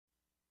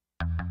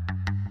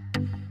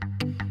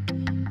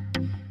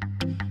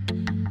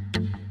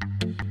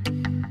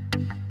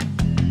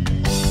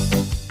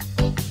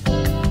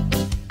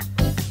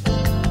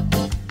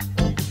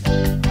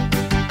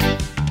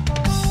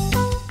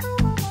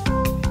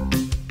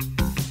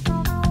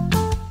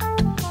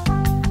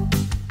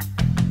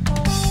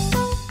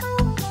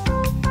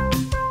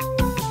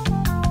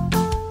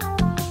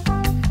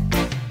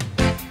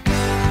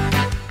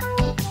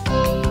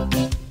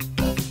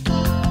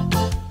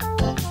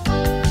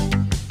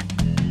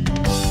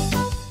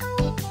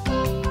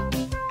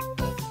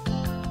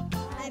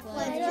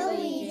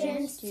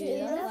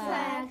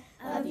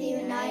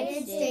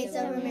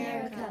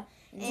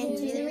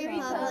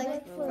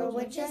republic for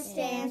which it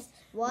stands,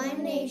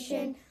 one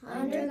nation,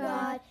 under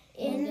God,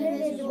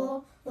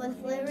 indivisible, with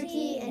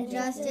liberty and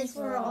justice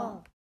for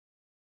all.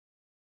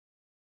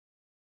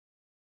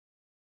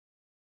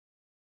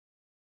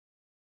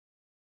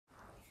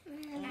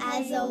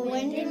 As a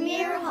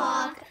Windermere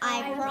Hawk,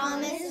 I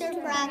promise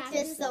to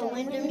practice the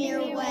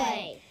Windermere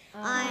way.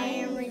 I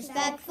am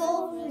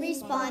respectful,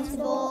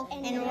 responsible,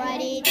 and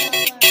ready to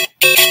learn.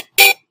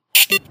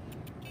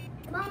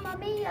 Mamma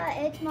Mia,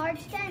 it's March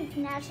 10th,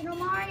 National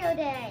Mario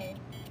Day.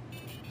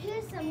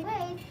 Here's some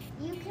ways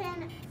you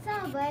can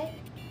celebrate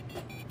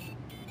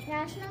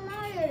National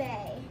Mario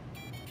Day.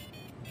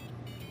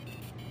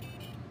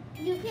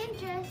 You can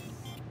dress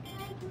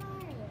like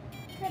Mario.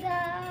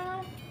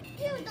 Ta-da!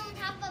 You don't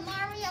have a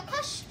Mario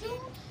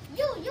costume.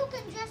 You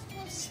can dress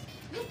with,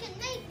 you can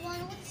make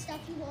one with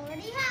stuff you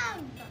already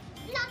have.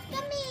 Like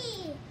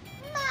me,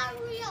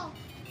 Mario.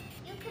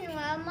 You can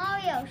wear a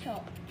Mario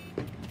shirt.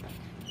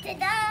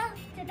 Ta-da!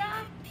 Ta-da!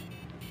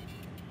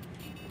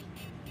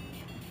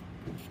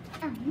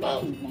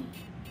 Amazing!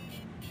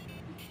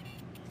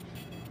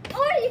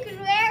 Or you can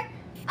wear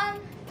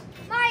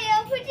Mario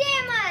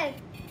pajamas.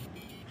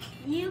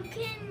 You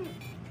can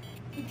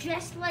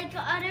dress like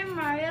other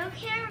Mario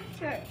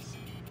characters.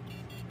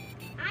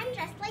 I'm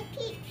dressed like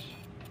Peach.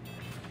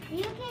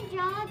 You can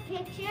draw a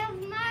picture of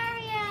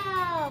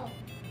Mario.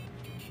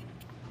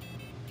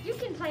 You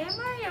can play a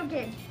Mario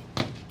game.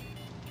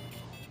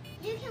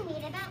 You can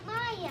read about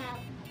Mario.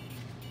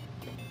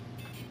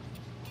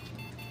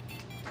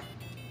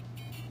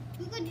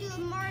 You could do a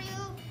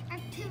Mario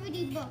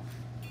activity book.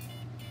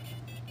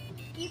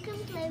 You can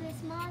play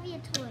with Mario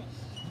toys.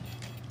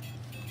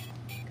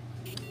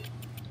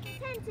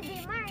 Pretend to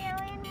be Mario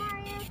and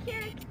Mario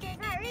characters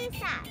at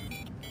recess.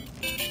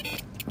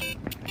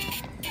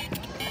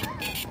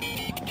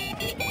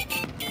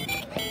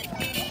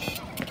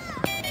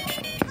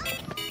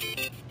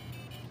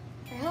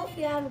 I hope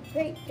you have a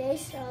great day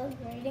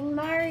celebrating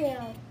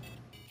Mario.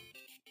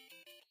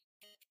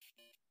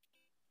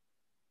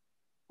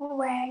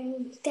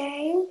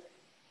 Wednesday.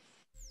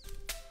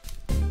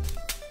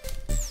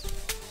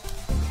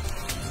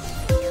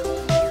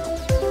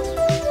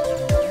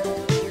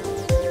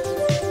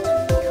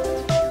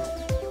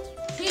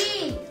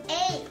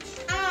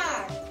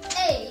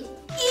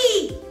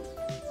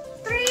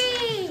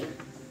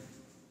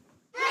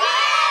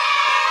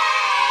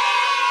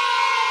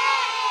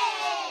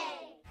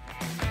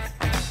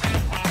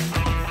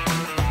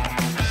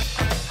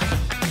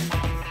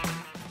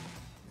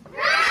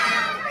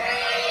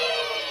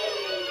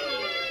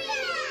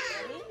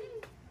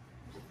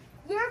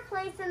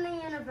 In the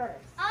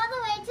universe. All the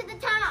way to the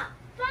top.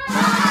 5,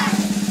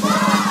 4,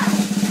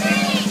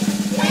 3,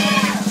 2,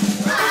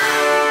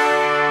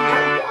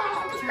 1.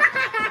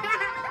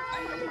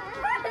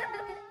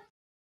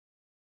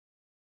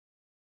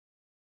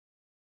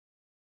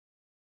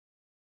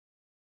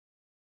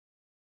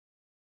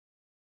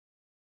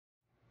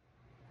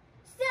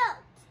 Stilt.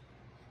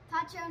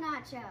 Pacho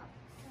Nacho.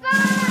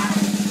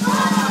 5, 4,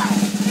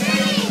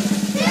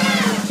 3, 2,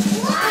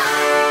 1.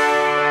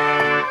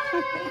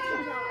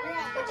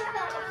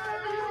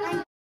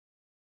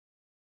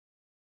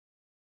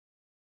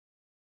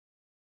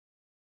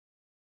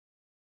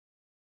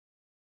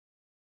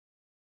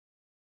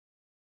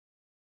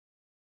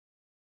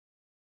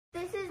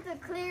 This is the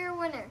clear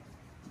winner.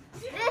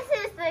 This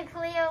is the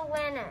clear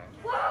winner.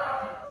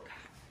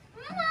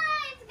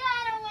 Mine's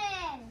gonna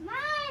win.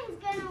 Mine's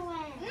gonna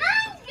win.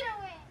 Mine's gonna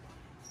win.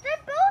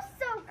 They're both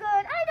so good.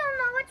 I don't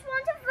know which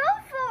one to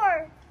vote for.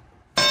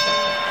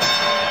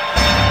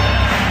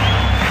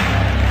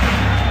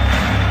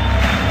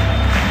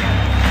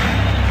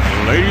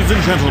 Ladies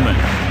and gentlemen,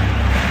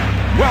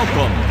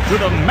 welcome to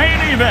the main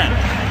event.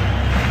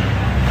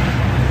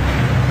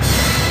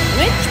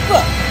 Which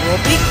book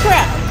will be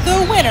crowned the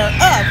winner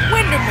of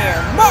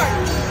Windermere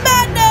March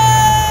Madness?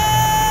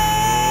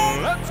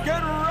 Let's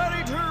get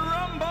ready to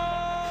rumble!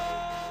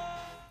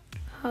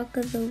 Hawk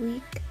of the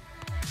Week.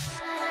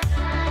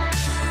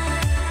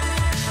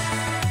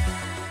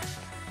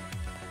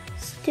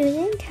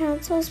 Student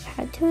Council is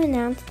proud to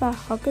announce the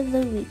Hawk of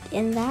the Week,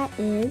 and that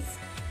is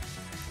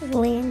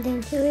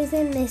Landon, who is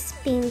in Miss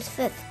Beam's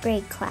 5th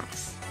grade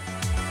class.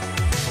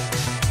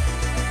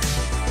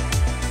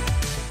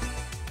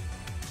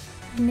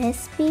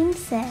 Miss Beam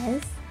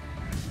says,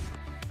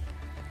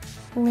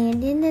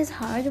 Landon is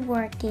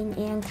hardworking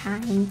and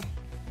kind.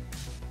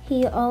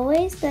 He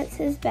always does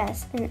his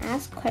best and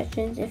asks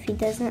questions if he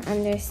doesn't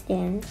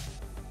understand.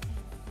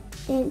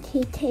 And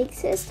he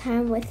takes his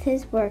time with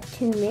his work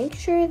to make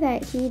sure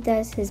that he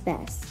does his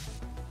best.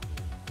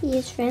 He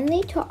is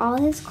friendly to all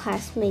his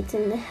classmates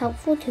and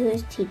helpful to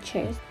his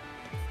teachers.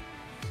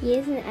 He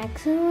is an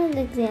excellent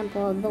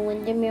example of the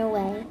Windermere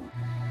way.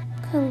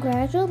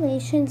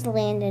 Congratulations,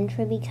 Landon,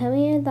 for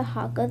becoming the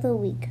Hawk of the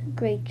Week.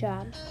 Great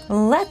job.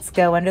 Let's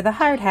go under the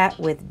hard hat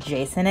with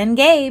Jason and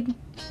Gabe.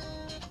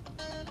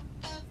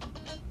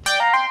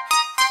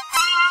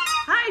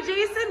 Hi,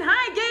 Jason.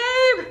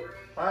 Hi, Gabe.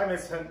 Hi,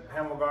 Miss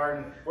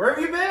Hamelgarden. Where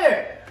have you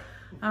been?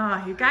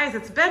 You guys,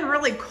 it's been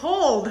really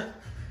cold.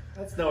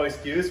 That's no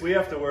excuse. We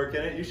have to work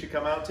in it. You should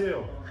come out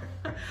too.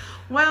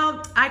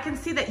 Well, I can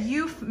see that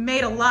you've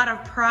made a lot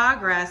of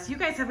progress. You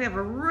guys have a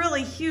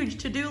really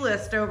huge to-do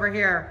list over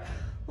here.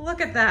 Look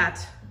at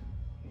that.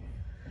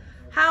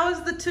 How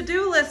is the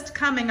to-do list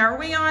coming? Are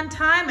we on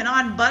time and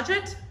on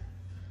budget?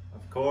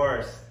 Of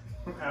course.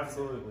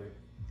 Absolutely.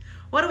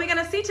 What are we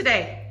gonna see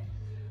today?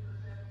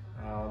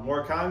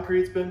 More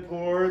concrete's been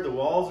poured, the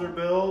walls are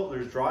built,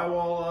 there's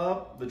drywall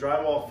up, the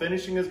drywall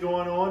finishing is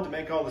going on to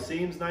make all the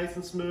seams nice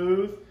and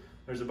smooth.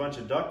 There's a bunch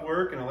of duct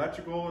work and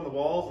electrical in the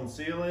walls and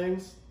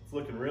ceilings. It's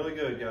looking really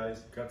good,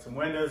 guys. Got some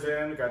windows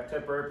in, got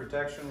temporary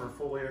protection. We're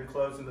fully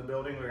enclosed in the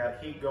building. We got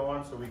heat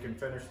going so we can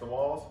finish the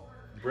walls.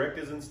 Brick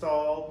is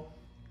installed.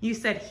 You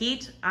said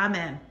heat, I'm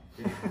in.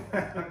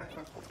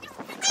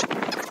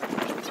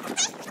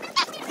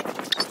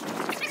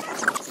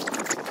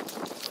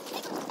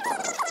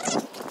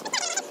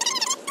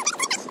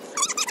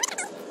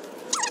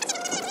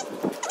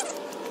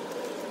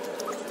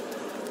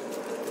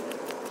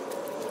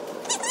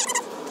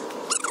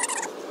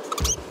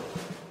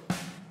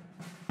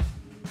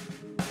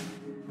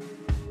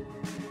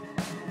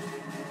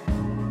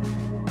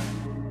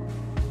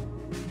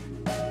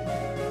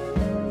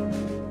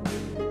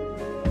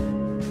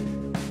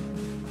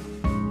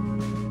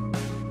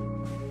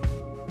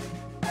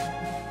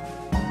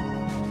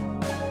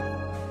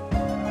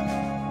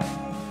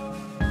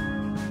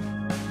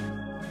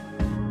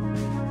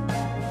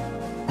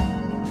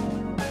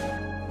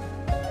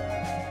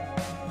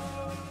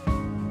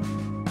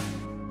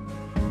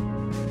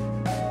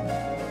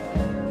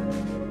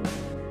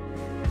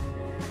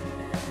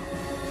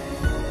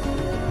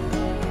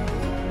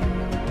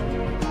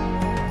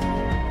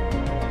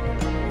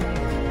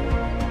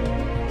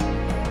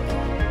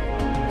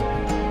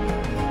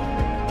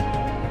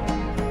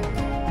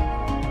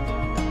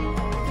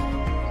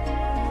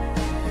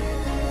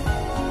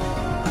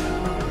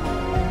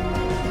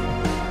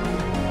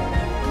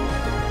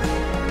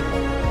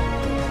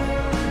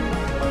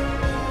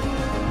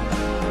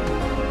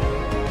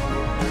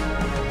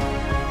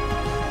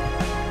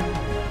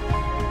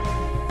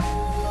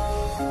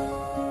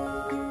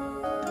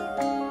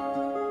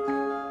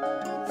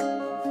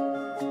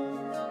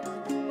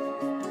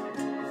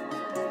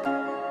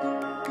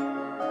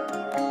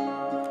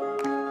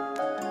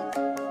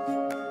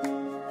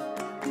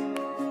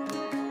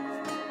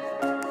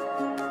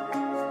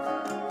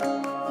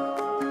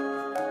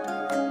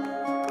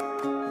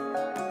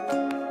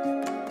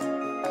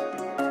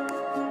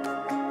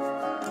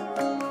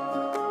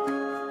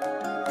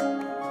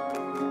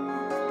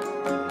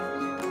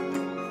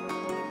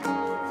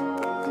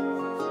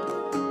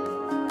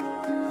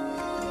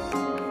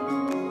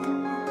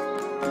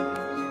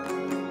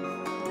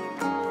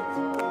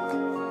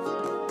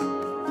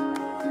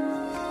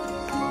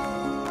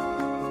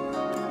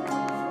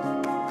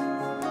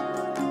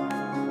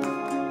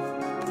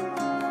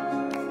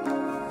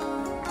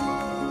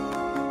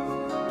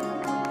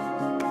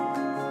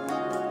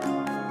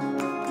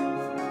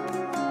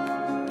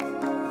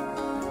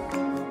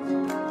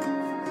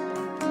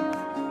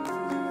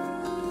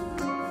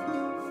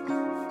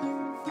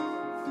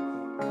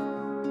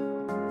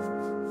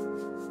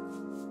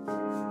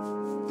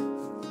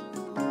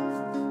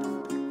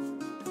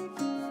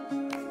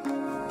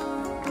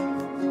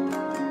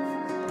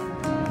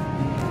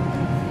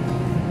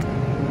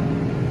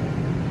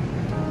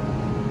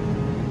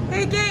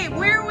 Hey Gabe,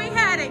 where are we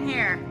heading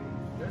here?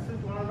 This is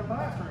one of the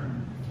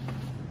classrooms.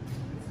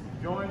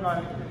 It's joined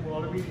by,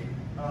 well, it'll be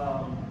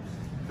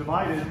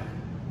divided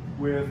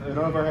with an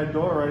overhead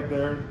door right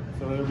there.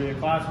 So there'll be a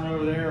classroom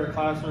over there, a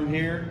classroom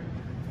here.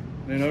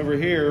 And then over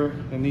here,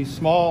 in these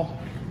smaller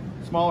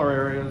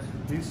areas,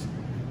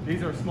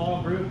 these are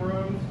small group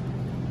rooms.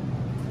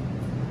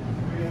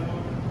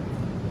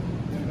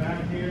 And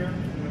back here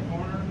in the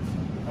corner,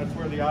 that's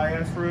where the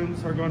IS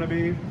rooms are going to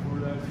be,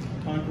 where that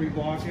concrete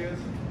block is.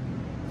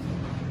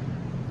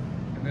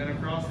 And then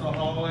across the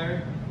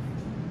hallway,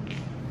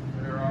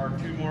 there are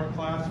 2 more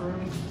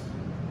classrooms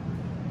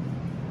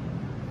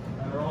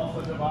that are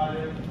also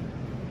divided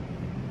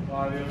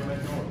by the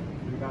overhead door.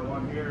 We've got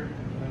one here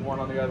and one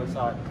on the other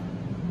side.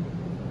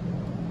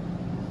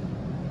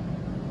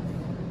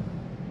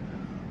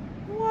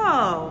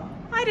 Whoa,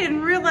 I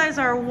didn't realize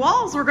our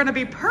walls were gonna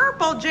be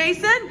purple,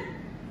 Jason.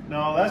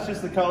 No, that's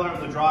just the color of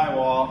the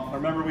drywall.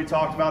 Remember we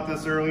talked about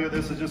this earlier.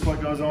 This is just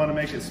what goes on to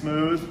make it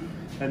smooth.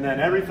 And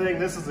then everything,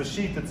 this is a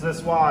sheet that's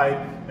this wide,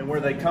 and where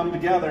they come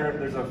together,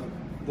 there's a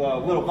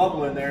little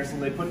bubble in there, so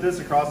they put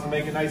this across to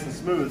make it nice and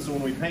smooth, so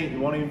when we paint, you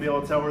won't even be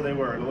able to tell where they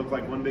were. It'll look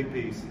like one big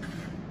piece.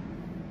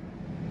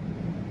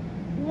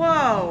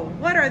 Whoa,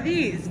 what are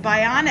these,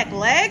 bionic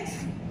legs?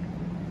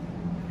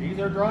 These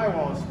are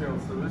drywall still,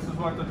 so this is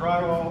what the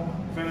drywall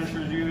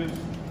finishers use.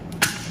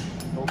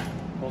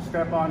 They'll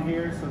step on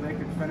here so they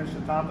can finish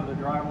the top of the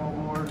drywall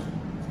board.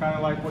 It's kind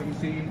of like what you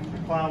see the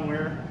clown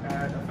wear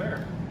at a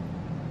fair.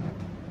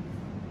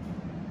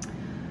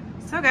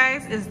 So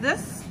guys, is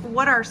this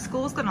what our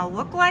school's gonna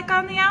look like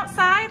on the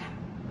outside?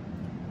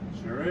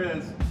 Sure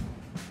is.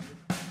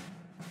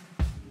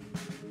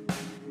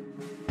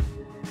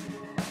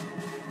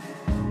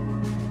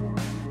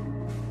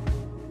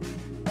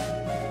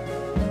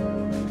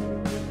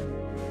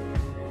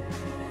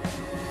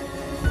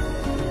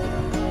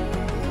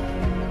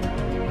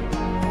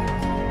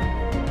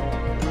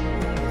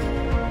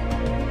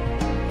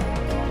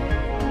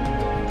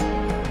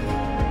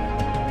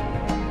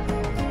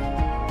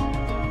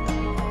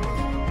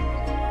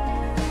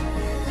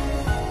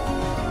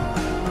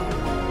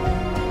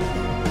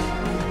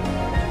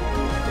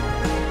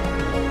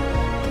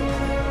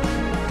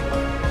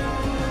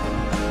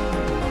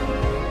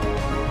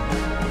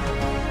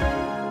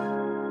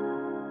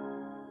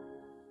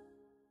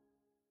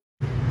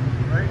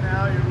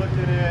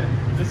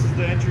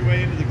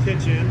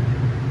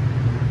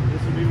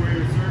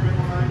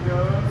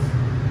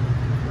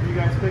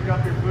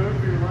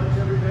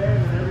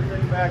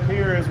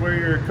 where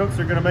your cooks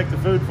are gonna make the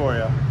food for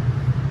you.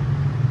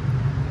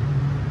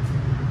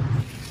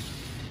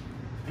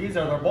 These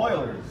are the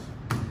boilers.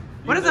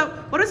 What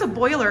does a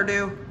boiler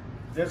do?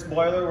 This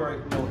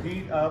boiler will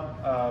heat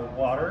up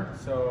water,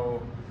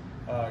 so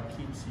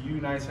keeps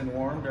you nice and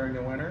warm during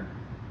the winter.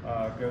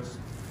 Goes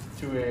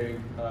to a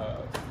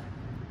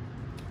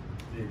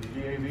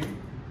VAV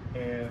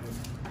and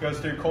goes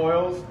through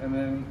coils, and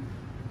then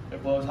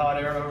it blows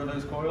hot air over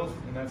those coils,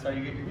 and that's how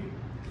you get your heat.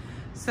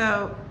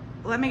 So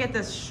let me get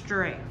this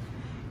straight.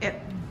 It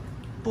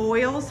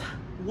boils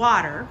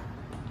water,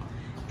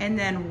 and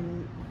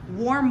then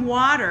warm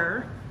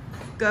water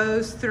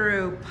goes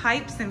through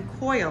pipes and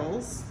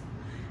coils,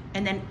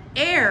 and then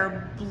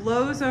air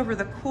blows over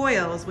the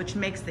coils, which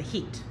makes the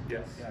heat.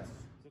 Yes. Yes.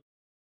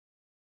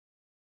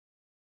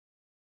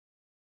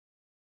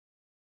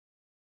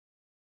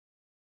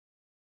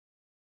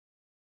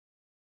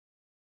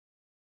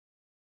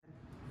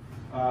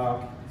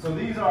 So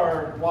these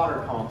are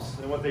water pumps,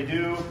 and what they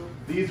do,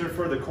 these are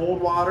for the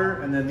cold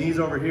water, and then these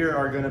over here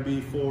are going to be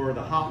for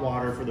the hot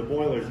water for the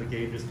boilers that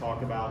Gabe just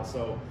talked about.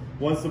 So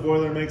once the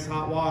boiler makes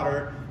hot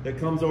water, it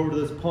comes over to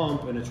this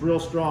pump, and it's real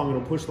strong.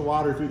 It'll push the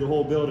water through the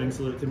whole building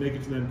so that it can make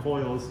it to them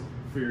coils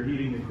for your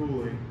heating and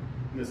cooling.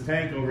 And this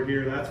tank over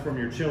here, that's from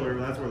your chiller.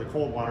 That's where the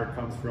cold water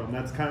comes from.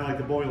 That's kind of like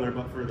the boiler,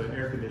 but for the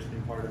air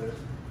conditioning part of it.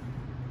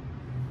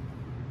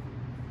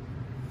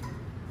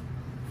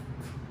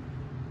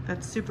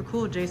 That's super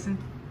cool, Jason.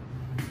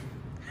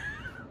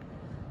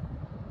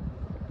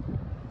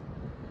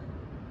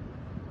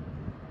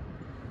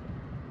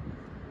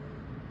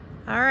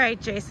 All right,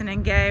 Jason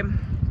and Gabe.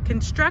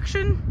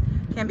 Construction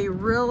can be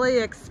really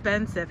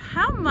expensive.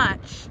 How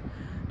much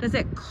does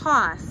it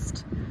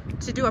cost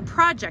to do a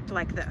project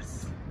like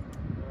this?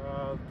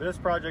 This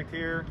project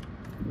here,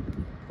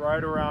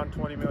 right around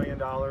 $20 million,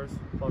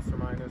 plus or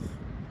minus.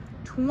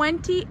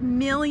 $20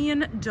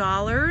 million?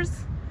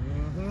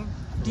 Mm-hmm.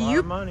 A lot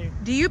of money.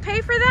 Do you pay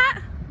for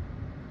that?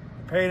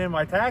 Paid in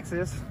my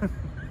taxes.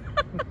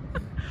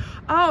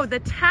 Oh, the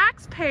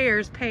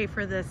taxpayers pay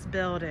for this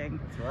building.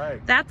 That's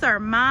right. That's our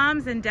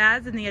moms and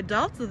dads and the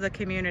adults of the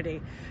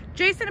community.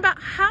 Jason, about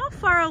how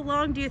far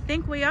along do you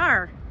think we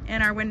are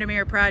in our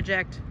Windermere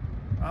project?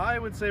 I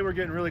would say we're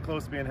getting really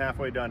close to being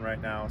halfway done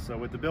right now. So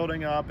with the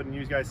building up and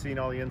you guys seeing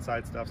all the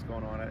inside stuff's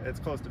going on, it's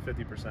close to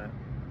 50%.